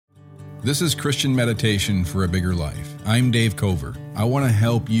This is Christian Meditation for a Bigger Life. I'm Dave Cover. I want to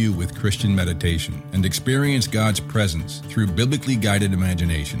help you with Christian meditation and experience God's presence through biblically guided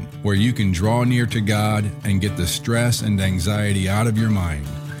imagination, where you can draw near to God and get the stress and anxiety out of your mind,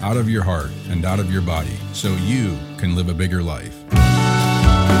 out of your heart, and out of your body, so you can live a bigger life.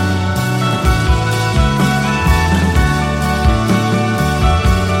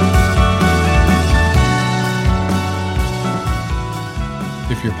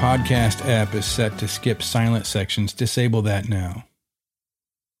 If your podcast app is set to skip silent sections, disable that now.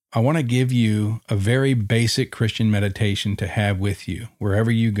 I want to give you a very basic Christian meditation to have with you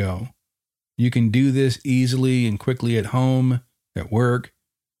wherever you go. You can do this easily and quickly at home, at work,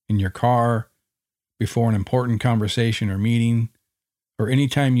 in your car, before an important conversation or meeting, or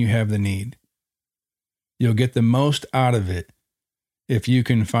anytime you have the need. You'll get the most out of it if you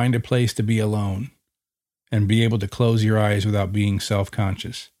can find a place to be alone and be able to close your eyes without being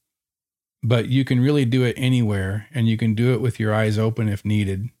self-conscious. But you can really do it anywhere, and you can do it with your eyes open if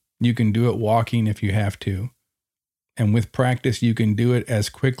needed. You can do it walking if you have to. And with practice, you can do it as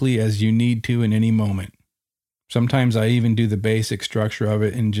quickly as you need to in any moment. Sometimes I even do the basic structure of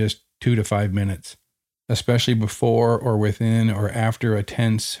it in just 2 to 5 minutes, especially before or within or after a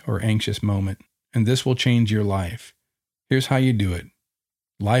tense or anxious moment. And this will change your life. Here's how you do it.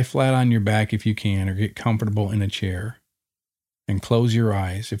 Lie flat on your back if you can, or get comfortable in a chair. And close your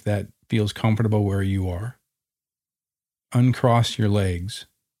eyes if that feels comfortable where you are. Uncross your legs.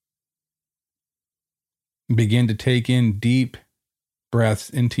 Begin to take in deep breaths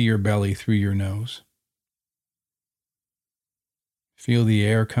into your belly through your nose. Feel the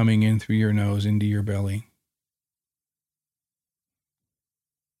air coming in through your nose into your belly.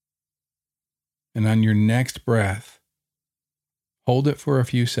 And on your next breath, hold it for a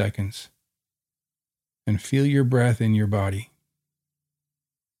few seconds and feel your breath in your body.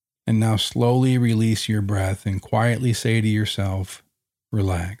 And now slowly release your breath and quietly say to yourself,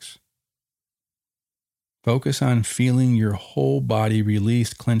 relax. Focus on feeling your whole body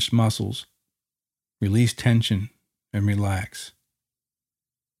release clenched muscles, release tension, and relax.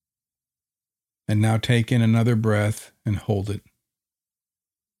 And now take in another breath and hold it.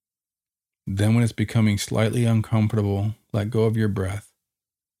 Then when it's becoming slightly uncomfortable, let go of your breath.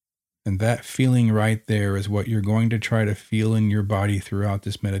 And that feeling right there is what you're going to try to feel in your body throughout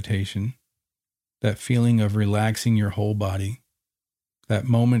this meditation. That feeling of relaxing your whole body. That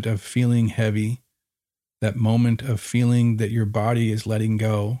moment of feeling heavy. That moment of feeling that your body is letting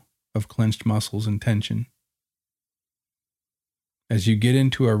go of clenched muscles and tension. As you get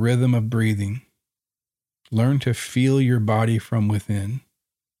into a rhythm of breathing, learn to feel your body from within,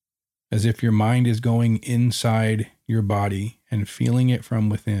 as if your mind is going inside your body and feeling it from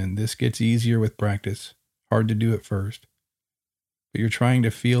within. This gets easier with practice. Hard to do at first. But you're trying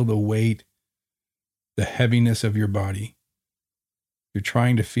to feel the weight, the heaviness of your body. You're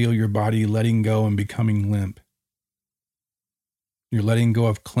trying to feel your body letting go and becoming limp. You're letting go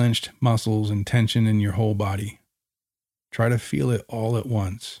of clenched muscles and tension in your whole body. Try to feel it all at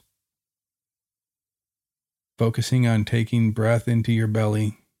once. Focusing on taking breath into your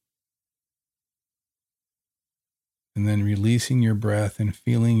belly, and then releasing your breath and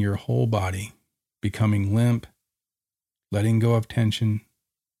feeling your whole body becoming limp, letting go of tension,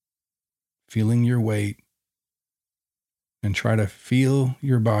 feeling your weight, and try to feel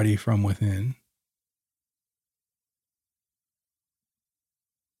your body from within.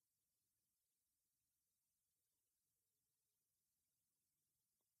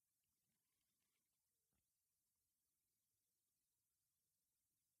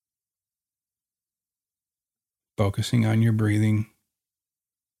 Focusing on your breathing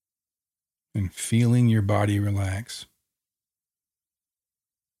and feeling your body relax.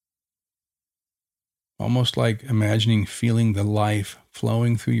 Almost like imagining feeling the life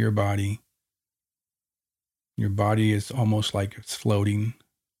flowing through your body. Your body is almost like it's floating.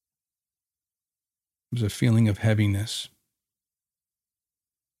 There's a feeling of heaviness.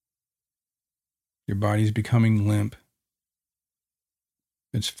 Your body's becoming limp.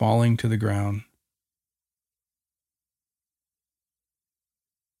 It's falling to the ground.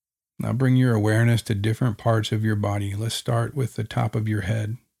 Now bring your awareness to different parts of your body. Let's start with the top of your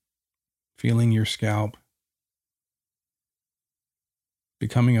head, feeling your scalp,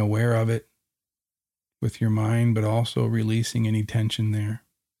 becoming aware of it with your mind, but also releasing any tension there.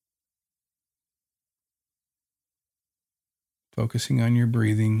 Focusing on your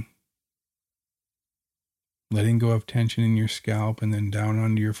breathing, letting go of tension in your scalp and then down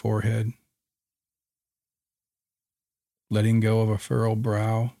onto your forehead. Letting go of a furrowed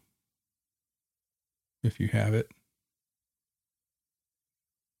brow, if you have it.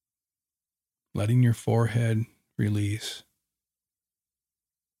 letting your forehead release,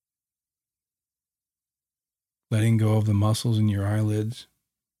 letting go of the muscles in your eyelids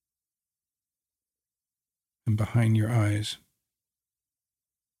and behind your eyes.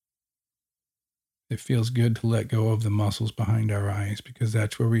 It feels good to let go of the muscles behind our eyes because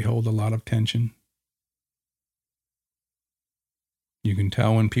that's where we hold a lot of tension. You can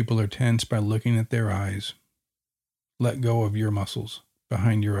tell when people are tense by looking at their eyes. Let go of your muscles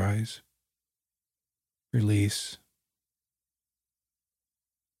behind your eyes. Release.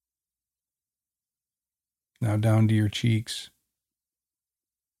 Now down to your cheeks.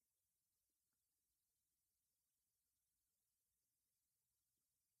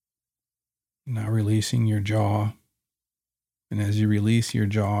 Now releasing your jaw. And as you release your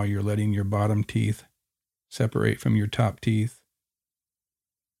jaw, you're letting your bottom teeth separate from your top teeth.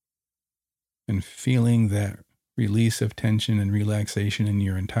 And feeling that release of tension and relaxation in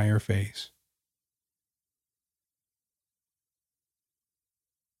your entire face.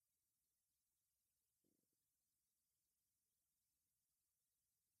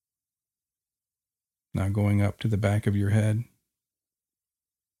 Now going up to the back of your head.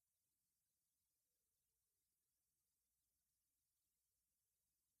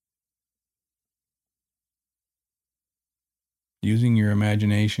 Using your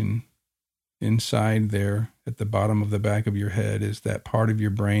imagination, inside there at the bottom of the back of your head is that part of your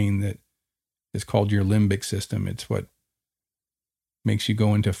brain that is called your limbic system. It's what makes you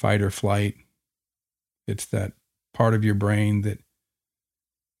go into fight or flight. It's that part of your brain that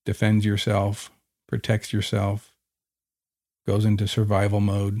defends yourself, protects yourself, goes into survival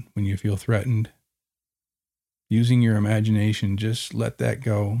mode when you feel threatened. Using your imagination, just let that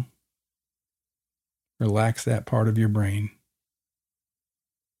go. Relax that part of your brain.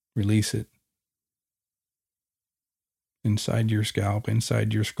 Release it. Inside your scalp,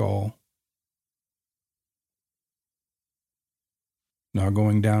 inside your skull. Now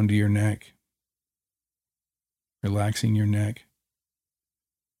going down to your neck. Relaxing your neck.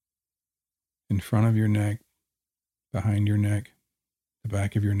 In front of your neck, behind your neck, the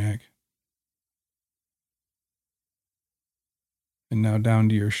back of your neck. And now down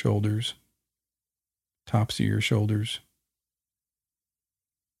to your shoulders, tops of your shoulders,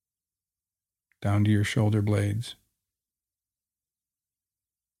 down to your shoulder blades.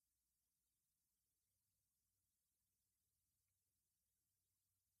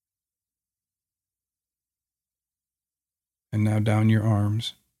 And now down your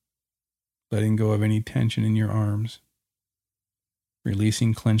arms, letting go of any tension in your arms,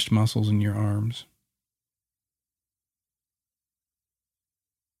 releasing clenched muscles in your arms.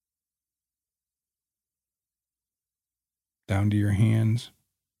 Down to your hands,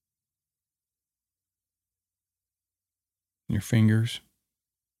 your fingers,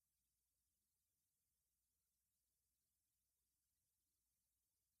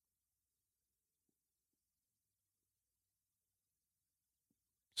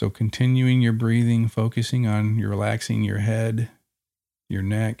 so continuing your breathing, focusing on your relaxing your head, your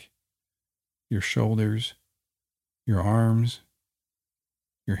neck, your shoulders, your arms,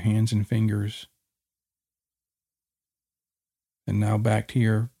 your hands and fingers. And now back to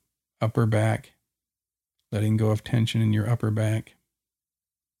your upper back, letting go of tension in your upper back.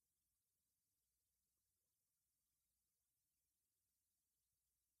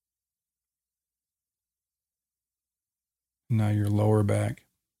 Now your lower back.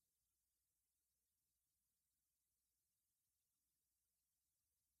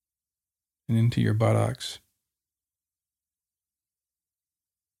 And into your buttocks.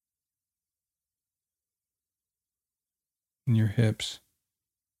 And your hips.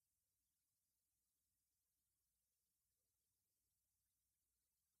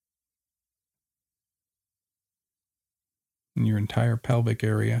 And your entire pelvic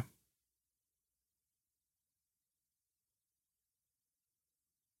area.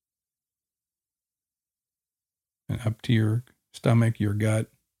 And up to your stomach, your gut,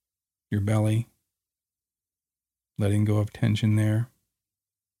 your belly. Letting go of tension there.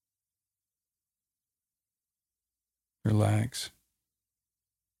 Relax.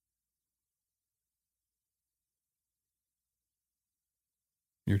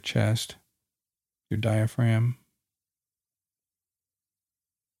 Your chest, your diaphragm.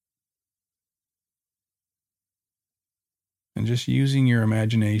 And just using your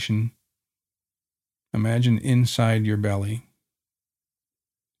imagination, imagine inside your belly,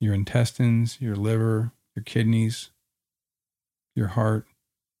 your intestines, your liver, your kidneys, your heart,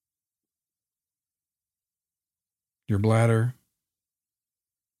 your bladder,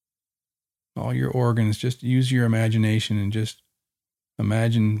 all your organs. Just use your imagination and just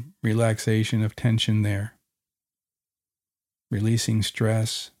Imagine relaxation of tension there, releasing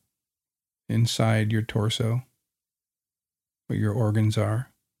stress inside your torso, where your organs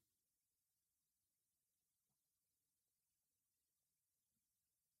are.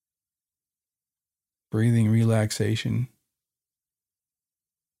 Breathing relaxation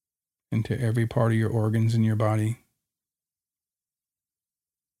into every part of your organs in your body.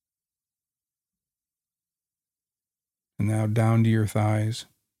 And now down to your thighs,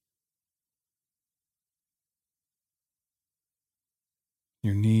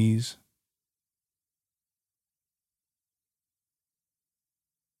 your knees,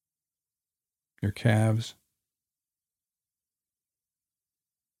 your calves,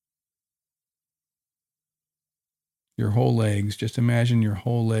 your whole legs. Just imagine your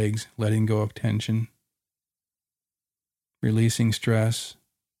whole legs letting go of tension, releasing stress,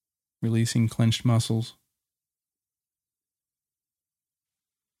 releasing clenched muscles.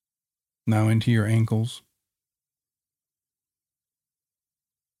 Now into your ankles,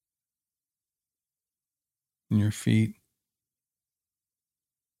 and your feet,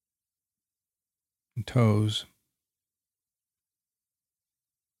 and toes.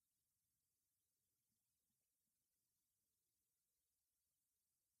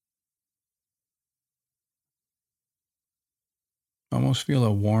 Almost feel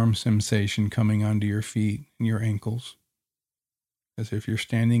a warm sensation coming onto your feet and your ankles, as if you're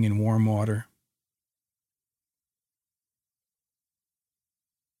standing in warm water.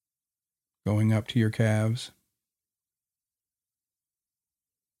 Going up to your calves.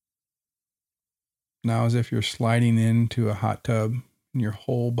 Now as if you're sliding into a hot tub, and your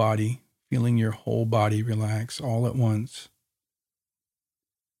whole body, feeling your whole body relax all at once.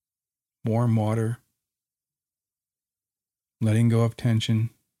 Warm water, letting go of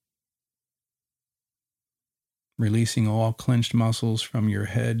tension, releasing all clenched muscles from your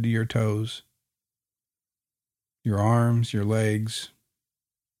head to your toes, your arms, your legs,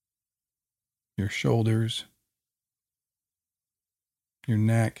 your shoulders, your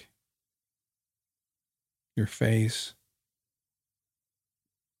neck, your face.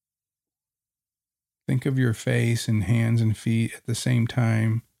 Think of your face and hands and feet at the same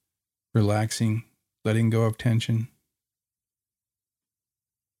time, relaxing, letting go of tension.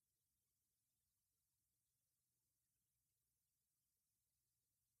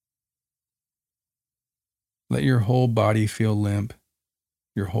 Let your whole body feel limp,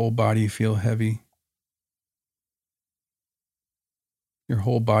 your whole body feel heavy, your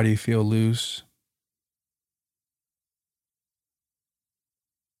whole body feel loose.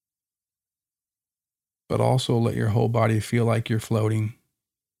 But also let your whole body feel like you're floating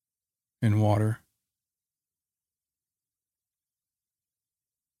in water.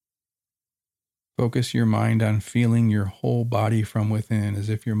 Focus your mind on feeling your whole body from within, as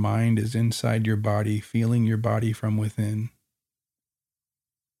if your mind is inside your body, feeling your body from within.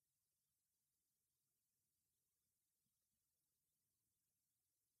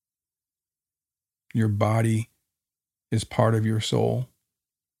 Your body is part of your soul.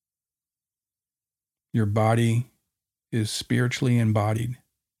 Your body is spiritually embodied.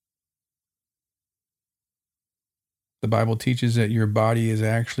 The Bible teaches that your body is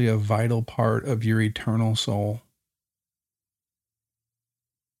actually a vital part of your eternal soul.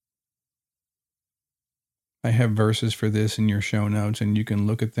 I have verses for this in your show notes, and you can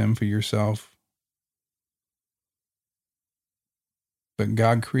look at them for yourself. But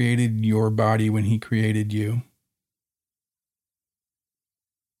God created your body when He created you.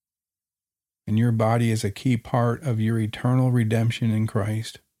 And your body is a key part of your eternal redemption in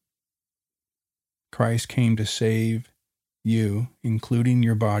Christ. Christ came to save you, including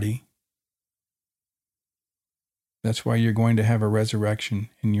your body. That's why you're going to have a resurrection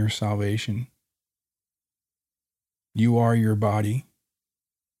in your salvation. You are your body.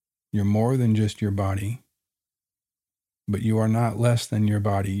 You're more than just your body. But you are not less than your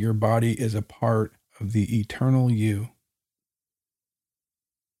body. Your body is a part of the eternal you.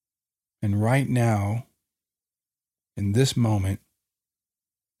 And right now, in this moment,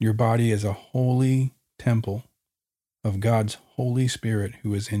 your body is a holy temple of God's Holy Spirit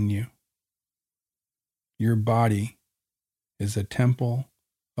who is in you. Your body is a temple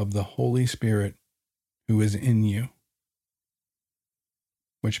of the Holy Spirit who is in you,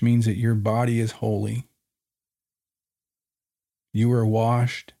 which means that your body is holy. You were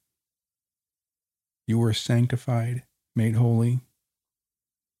washed. You were sanctified, made holy.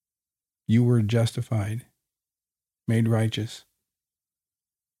 You were justified, made righteous,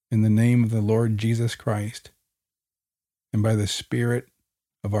 in the name of the Lord Jesus Christ and by the Spirit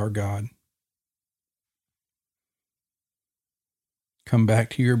of our God. Come back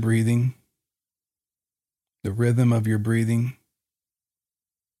to your breathing, the rhythm of your breathing,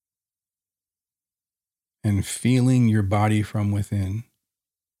 and feeling your body from within.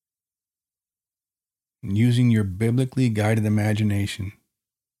 And using your biblically guided imagination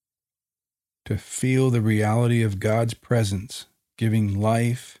to feel the reality of God's presence, giving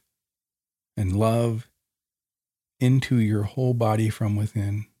life and love into your whole body from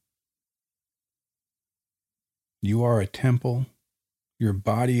within. You are a temple. Your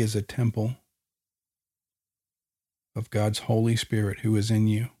body is a temple of God's Holy Spirit who is in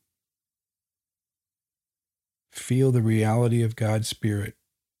you. Feel the reality of God's Spirit,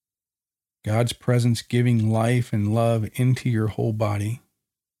 God's presence giving life and love into your whole body.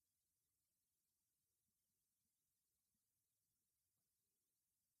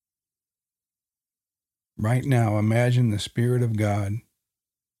 Right now, imagine the Spirit of God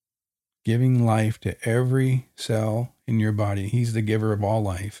giving life to every cell in your body. He's the giver of all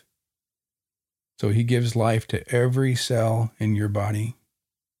life. So he gives life to every cell in your body.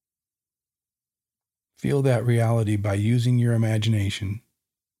 Feel that reality by using your imagination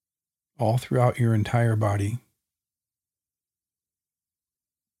all throughout your entire body.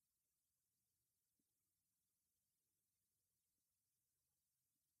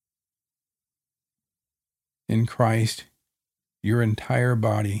 In Christ, your entire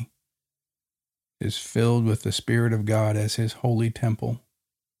body is filled with the Spirit of God as his holy temple.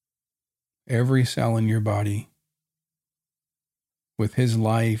 Every cell in your body, with his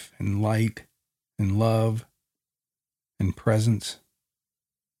life and light and love and presence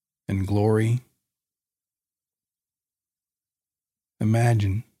and glory.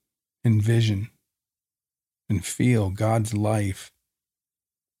 Imagine, envision, and feel God's life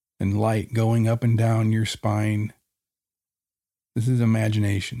and light going up and down your spine. This is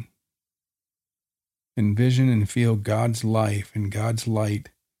imagination. Envision and feel God's life and God's light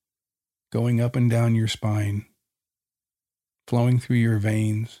going up and down your spine, flowing through your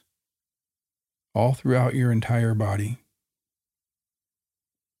veins, all throughout your entire body.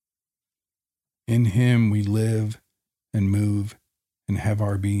 In him we live and move and have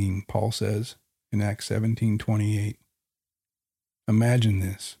our being, Paul says in Acts 17:28. Imagine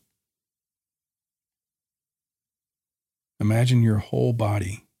this. Imagine your whole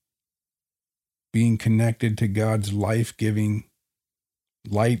body being connected to God's life-giving,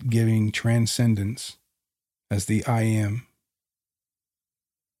 light-giving transcendence as the I am.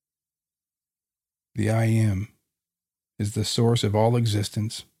 The I am is the source of all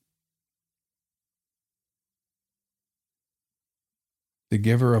existence, the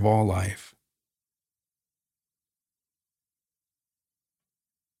giver of all life,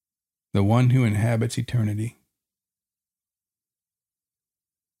 the one who inhabits eternity,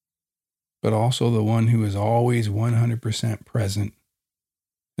 but also the one who is always 100% present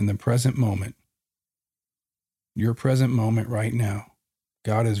in the present moment. Your present moment right now.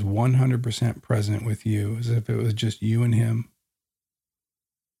 God is 100% present with you as if it was just you and him,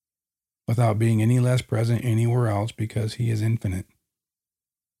 without being any less present anywhere else because he is infinite.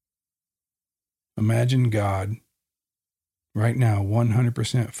 Imagine God right now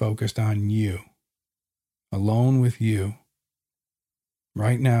 100% focused on you, alone with you,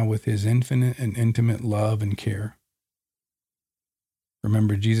 right now with his infinite and intimate love and care.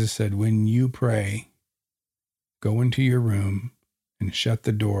 Remember, Jesus said, when you pray, go into your room and shut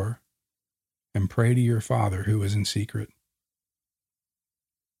the door and pray to your Father who is in secret,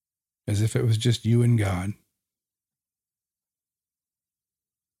 as if it was just you and God.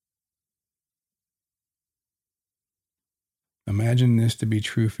 Imagine this to be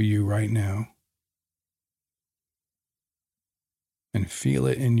true for you right now, and feel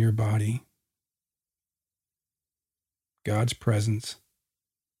it in your body. God's presence,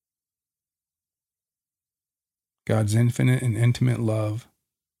 God's infinite and intimate love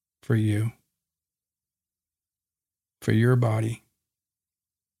for you, for your body.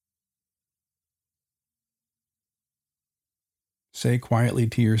 Say quietly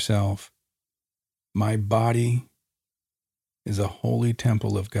to yourself, my body is a holy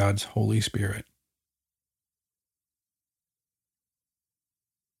temple of God's Holy Spirit.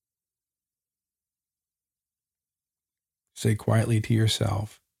 Say quietly to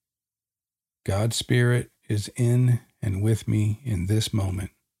yourself, God's Spirit is in and with me in this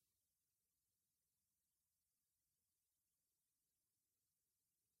moment.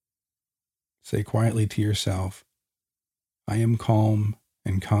 Say quietly to yourself, I am calm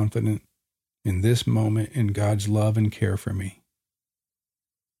and confident in this moment in God's love and care for me.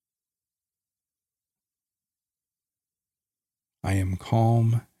 I am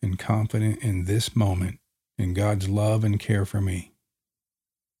calm and confident in this moment in God's love and care for me.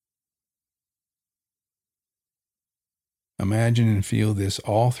 Imagine and feel this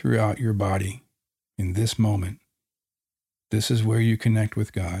all throughout your body in this moment. This is where you connect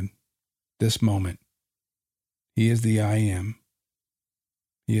with God. This moment. He is the I am.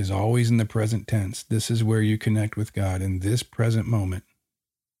 He is always in the present tense. This is where you connect with God in this present moment.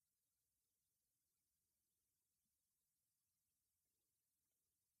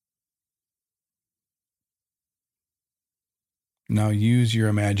 Now use your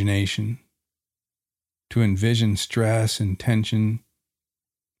imagination to envision stress and tension,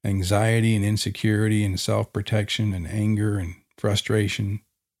 anxiety and insecurity and self-protection and anger and frustration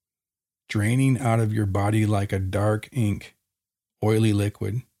draining out of your body like a dark ink, oily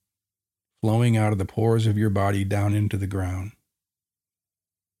liquid, flowing out of the pores of your body down into the ground.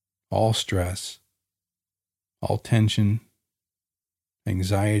 All stress, all tension,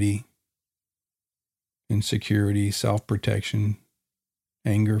 anxiety, insecurity, self-protection,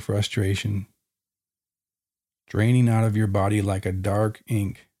 anger, frustration, draining out of your body like a dark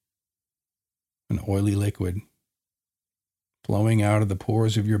ink, an oily liquid, flowing out of the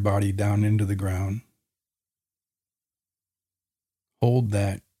pores of your body down into the ground. Hold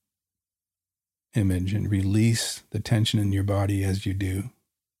that image and release the tension in your body as you do.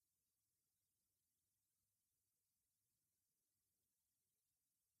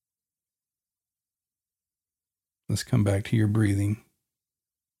 Let's come back to your breathing.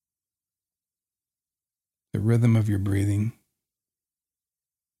 The rhythm of your breathing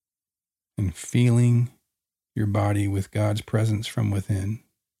and feeling your body with God's presence from within.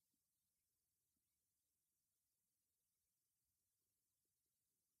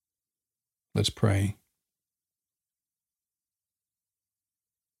 Let's pray.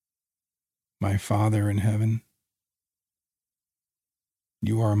 My Father in heaven,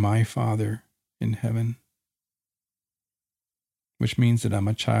 you are my Father in heaven, which means that I'm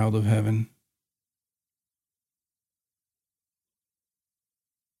a child of heaven,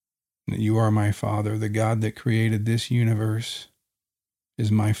 that you are my Father. The God that created this universe is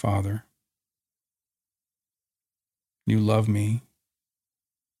my Father. You love me.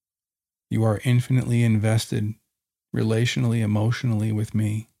 You are infinitely invested relationally, emotionally with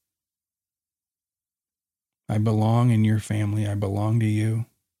me. I belong in your family. I belong to you.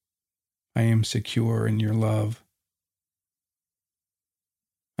 I am secure in your love.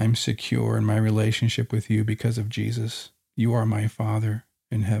 I'm secure in my relationship with you because of Jesus. You are my Father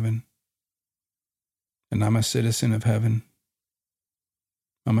in heaven. And I'm a citizen of heaven.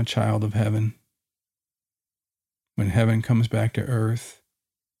 I'm a child of heaven. When heaven comes back to earth,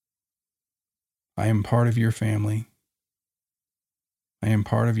 I am part of your family. I am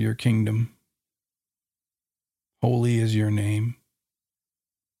part of your kingdom. Holy is your name.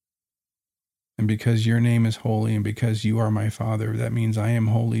 And because your name is holy and because you are my Father, that means I am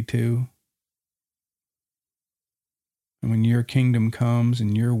holy too. And when your kingdom comes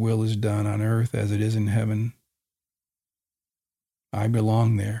and your will is done on earth as it is in heaven, I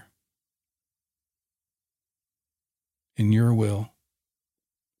belong there. In your will,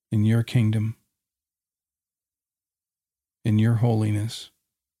 in your kingdom, in your holiness,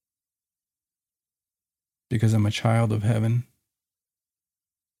 because I'm a child of heaven,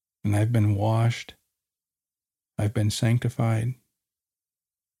 and I've been washed, I've been sanctified,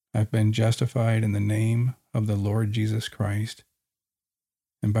 I've been justified in the name of the Lord Jesus Christ,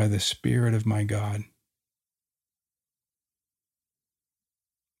 and by the Spirit of my God.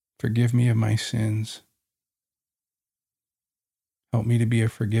 Forgive me of my sins. Help me to be a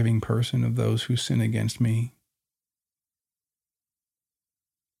forgiving person of those who sin against me.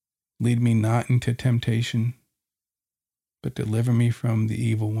 Lead me not into temptation, but deliver me from the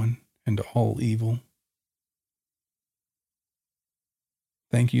evil one and all evil.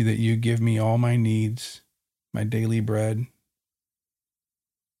 Thank you that you give me all my needs, my daily bread.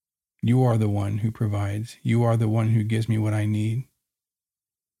 You are the one who provides. You are the one who gives me what I need.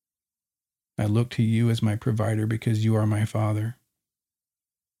 I look to you as my provider because you are my Father.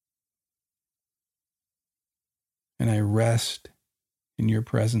 And I rest in your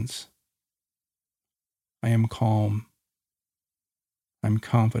presence. I am calm. I'm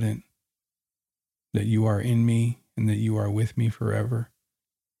confident that you are in me and that you are with me forever.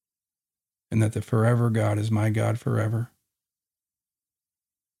 And that the forever God is my God forever.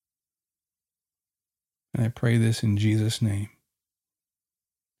 And I pray this in Jesus' name.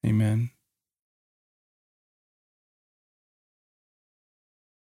 Amen.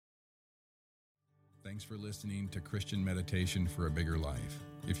 Thanks for listening to Christian Meditation for a Bigger Life.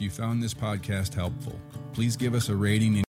 If you found this podcast helpful, please give us a rating